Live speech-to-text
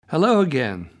Hello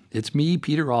again. It's me,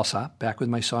 Peter Alsop, back with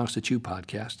my Songs to Chew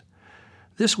podcast.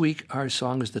 This week, our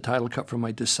song is the title cut from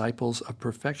my Disciples of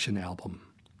Perfection album.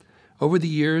 Over the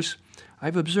years,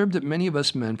 I've observed that many of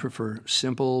us men prefer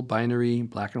simple, binary,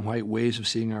 black and white ways of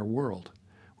seeing our world.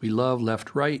 We love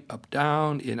left, right, up,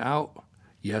 down, in, out,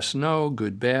 yes, no,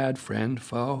 good, bad, friend,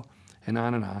 foe, and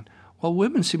on, while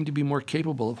women seem to be more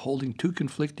capable of holding two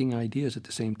conflicting ideas at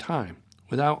the same time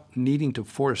without needing to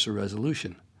force a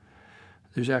resolution.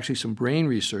 There's actually some brain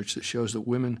research that shows that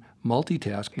women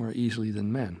multitask more easily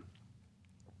than men.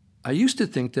 I used to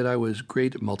think that I was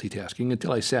great at multitasking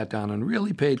until I sat down and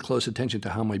really paid close attention to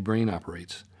how my brain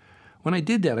operates. When I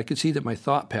did that, I could see that my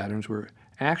thought patterns were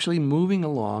actually moving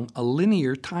along a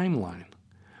linear timeline.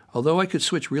 Although I could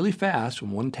switch really fast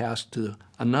from one task to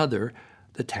another,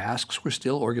 the tasks were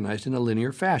still organized in a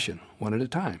linear fashion, one at a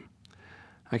time.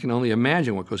 I can only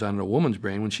imagine what goes on in a woman's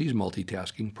brain when she's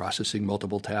multitasking, processing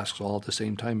multiple tasks all at the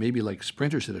same time, maybe like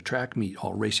sprinters at a track meet,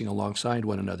 all racing alongside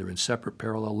one another in separate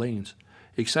parallel lanes.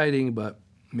 Exciting, but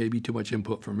maybe too much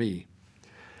input for me.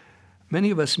 Many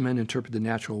of us men interpret the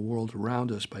natural world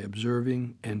around us by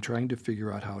observing and trying to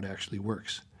figure out how it actually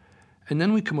works. And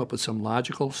then we come up with some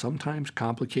logical, sometimes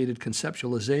complicated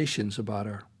conceptualizations about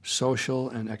our social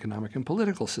and economic and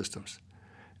political systems.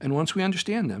 And once we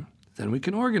understand them, then we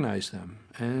can organize them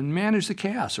and manage the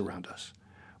chaos around us.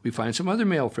 We find some other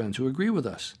male friends who agree with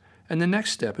us, and the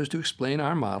next step is to explain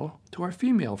our model to our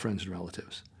female friends and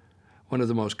relatives. One of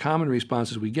the most common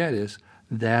responses we get is,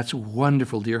 "That's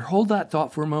wonderful, dear. Hold that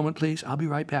thought for a moment, please. I'll be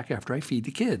right back after I feed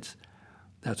the kids."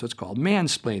 That's what's called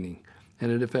mansplaining, and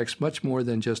it affects much more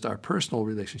than just our personal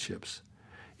relationships.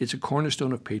 It's a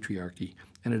cornerstone of patriarchy,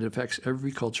 and it affects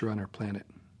every culture on our planet.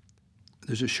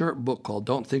 There's a short book called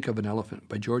Don't Think of an Elephant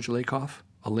by George Lakoff,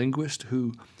 a linguist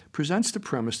who presents the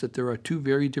premise that there are two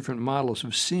very different models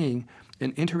of seeing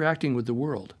and interacting with the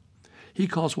world. He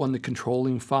calls one the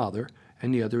controlling father,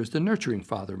 and the other is the nurturing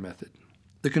father method.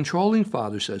 The controlling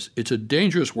father says, "It's a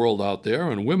dangerous world out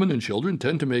there, and women and children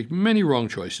tend to make many wrong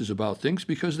choices about things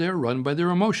because they are run by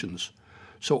their emotions.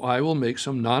 So I will make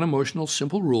some non-emotional,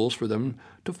 simple rules for them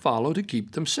to follow to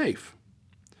keep them safe."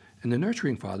 And the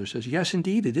nurturing father says, "Yes,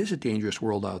 indeed, it is a dangerous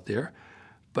world out there,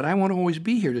 but I want to always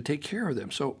be here to take care of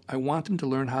them. So I want them to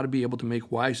learn how to be able to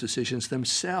make wise decisions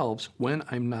themselves when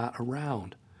I'm not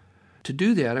around. To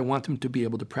do that, I want them to be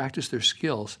able to practice their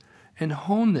skills and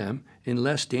hone them in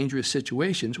less dangerous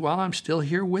situations while I'm still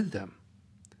here with them."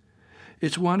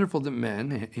 It's wonderful that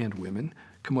men and women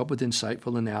come up with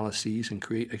insightful analyses and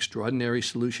create extraordinary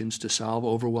solutions to solve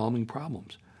overwhelming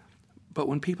problems. But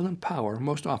when people in power,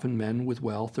 most often men with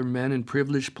wealth or men in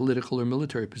privileged political or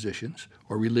military positions,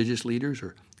 or religious leaders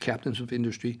or captains of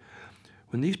industry,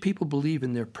 when these people believe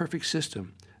in their perfect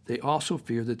system, they also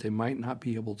fear that they might not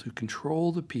be able to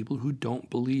control the people who don't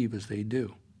believe as they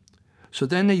do. So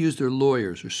then they use their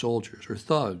lawyers or soldiers or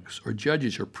thugs or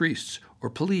judges or priests or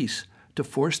police to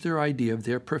force their idea of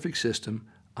their perfect system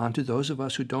onto those of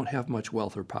us who don't have much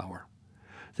wealth or power.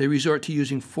 They resort to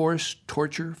using force,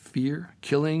 torture, fear,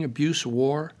 killing, abuse,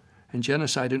 war, and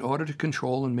genocide in order to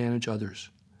control and manage others.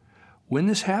 When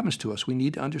this happens to us, we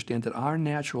need to understand that our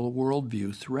natural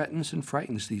worldview threatens and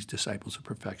frightens these disciples of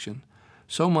perfection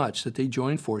so much that they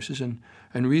join forces and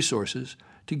resources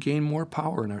to gain more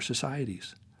power in our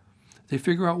societies. They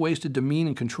figure out ways to demean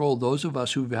and control those of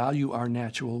us who value our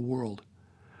natural world.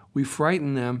 We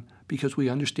frighten them because we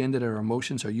understand that our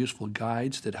emotions are useful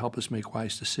guides that help us make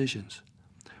wise decisions.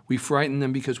 We frighten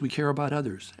them because we care about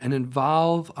others and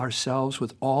involve ourselves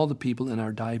with all the people in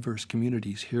our diverse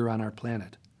communities here on our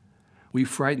planet. We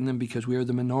frighten them because we are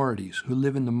the minorities who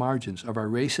live in the margins of our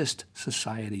racist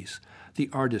societies, the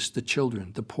artists, the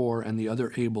children, the poor, and the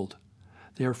other abled.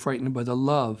 They are frightened by the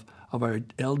love of our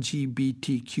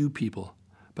LGBTQ people,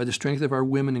 by the strength of our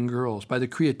women and girls, by the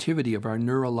creativity of our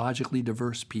neurologically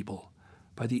diverse people,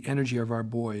 by the energy of our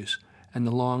boys, and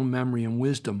the long memory and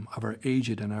wisdom of our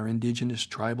aged and our indigenous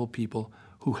tribal people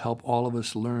who help all of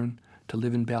us learn to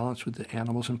live in balance with the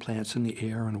animals and plants in the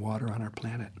air and water on our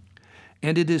planet.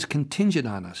 And it is contingent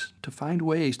on us to find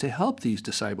ways to help these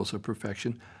disciples of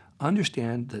perfection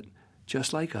understand that,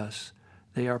 just like us,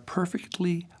 they are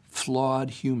perfectly flawed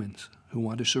humans who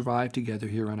want to survive together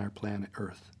here on our planet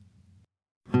Earth.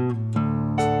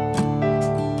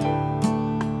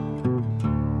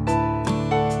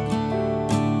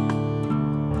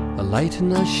 The light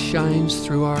in us shines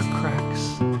through our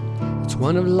cracks. It's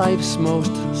one of life's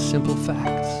most simple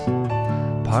facts.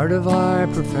 Part of our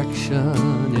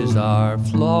perfection is our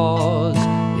flaws.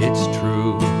 It's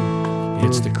true.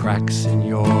 It's the cracks in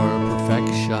your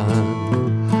perfection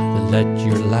that let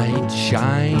your light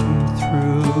shine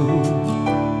through.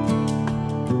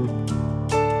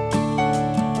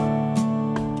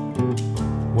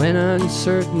 When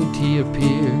uncertainty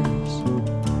appears,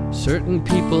 certain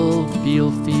people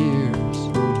feel fears,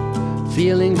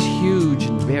 feelings huge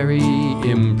and very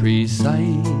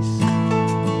imprecise.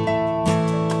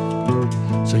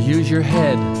 So use your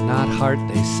head, not heart,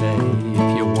 they say,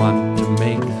 if you want to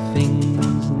make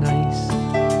things nice.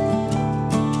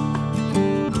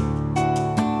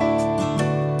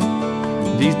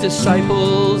 These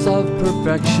disciples of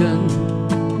perfection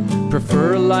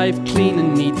prefer a life clean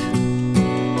and neat,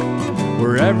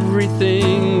 where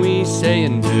everything we say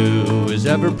and do is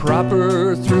ever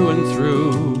proper through and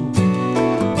through.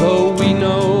 Though we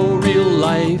know real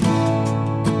life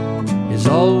is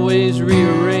always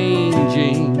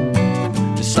rearranging,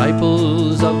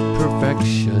 disciples of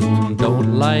perfection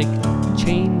don't like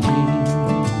changing.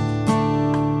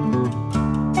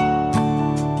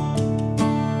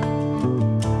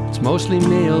 It's mostly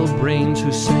male brains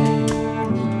who say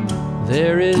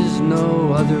there is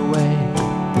no other way.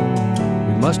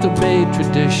 We must obey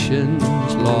traditions,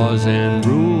 laws, and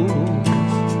rules.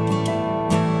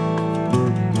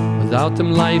 Without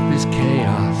them, life is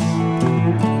chaos.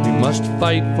 We must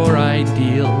fight for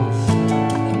ideals.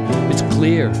 It's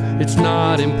clear, it's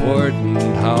not important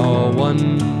how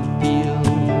one feels.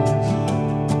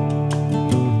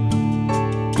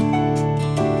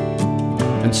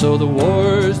 And so the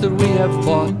wars that we have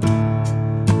fought,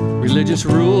 religious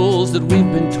rules that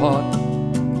we've been taught,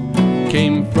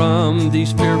 came from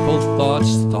these fearful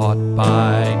thoughts thought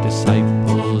by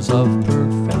disciples of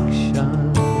perfection.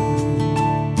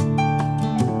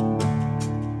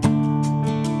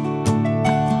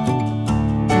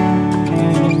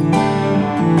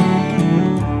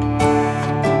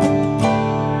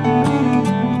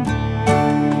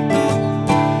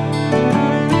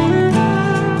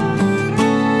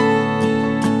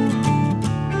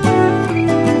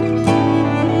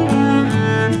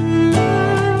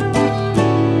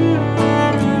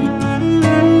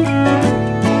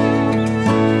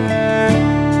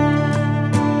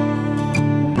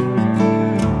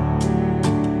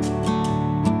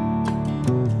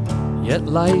 Yet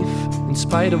life, in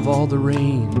spite of all the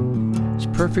rain, is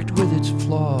perfect with its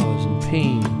flaws and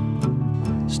pain,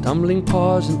 stumbling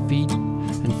paws and feet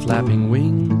and flapping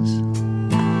wings.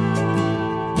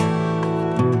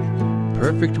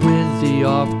 Perfect with the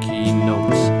off-key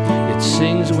notes it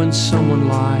sings when someone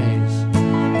lies,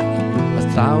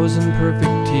 1,000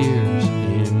 perfect tears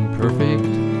in perfect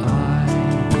eyes.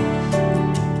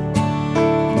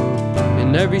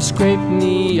 In every scraped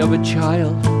knee of a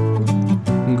child,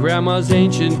 Grandma's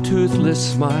ancient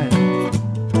toothless smile.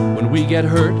 When we get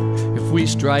hurt, if we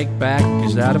strike back,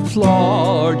 is that a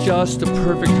flaw or just a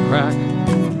perfect crack?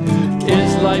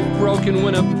 Is life broken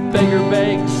when a beggar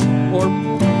begs, or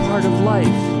part of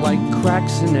life like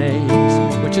cracks and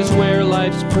eggs, which is where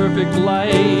life's perfect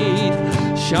light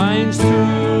shines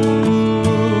through?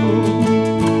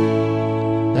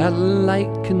 That light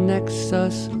connects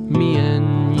us, me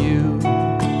and you.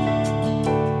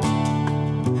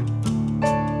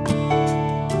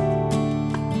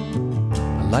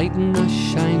 Light in us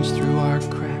shines through our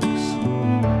cracks,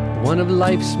 one of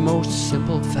life's most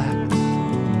simple facts.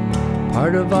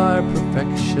 Part of our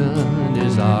perfection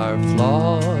is our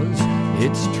flaws,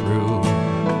 it's true.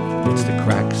 It's the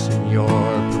cracks in your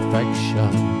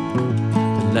perfection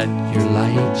that let your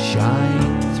light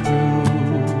shine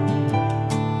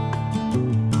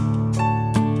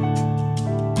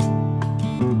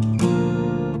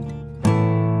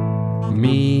through.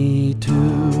 Me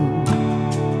too.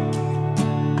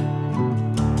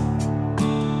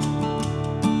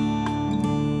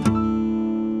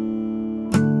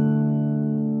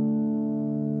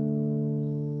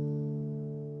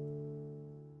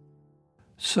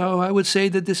 So I would say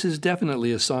that this is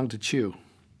definitely a song to chew.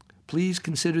 Please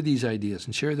consider these ideas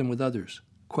and share them with others.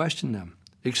 Question them,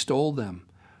 extol them,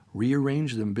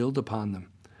 rearrange them, build upon them.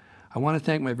 I want to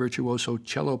thank my virtuoso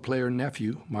cello player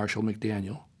nephew, Marshall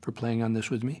McDaniel, for playing on this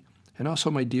with me, and also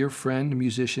my dear friend,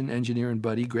 musician, engineer, and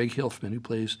buddy, Greg Hilfman, who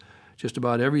plays just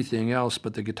about everything else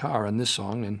but the guitar on this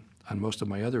song and on most of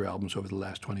my other albums over the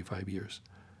last 25 years.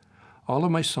 All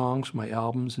of my songs, my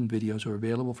albums, and videos are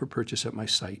available for purchase at my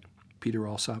site,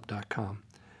 peteralsop.com.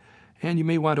 And you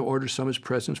may want to order some as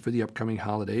presents for the upcoming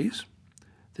holidays.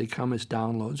 They come as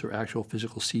downloads or actual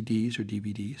physical CDs or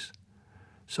DVDs.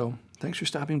 So thanks for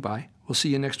stopping by. We'll see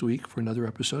you next week for another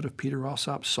episode of Peter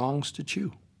Alsop's Songs to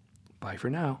Chew. Bye for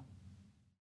now.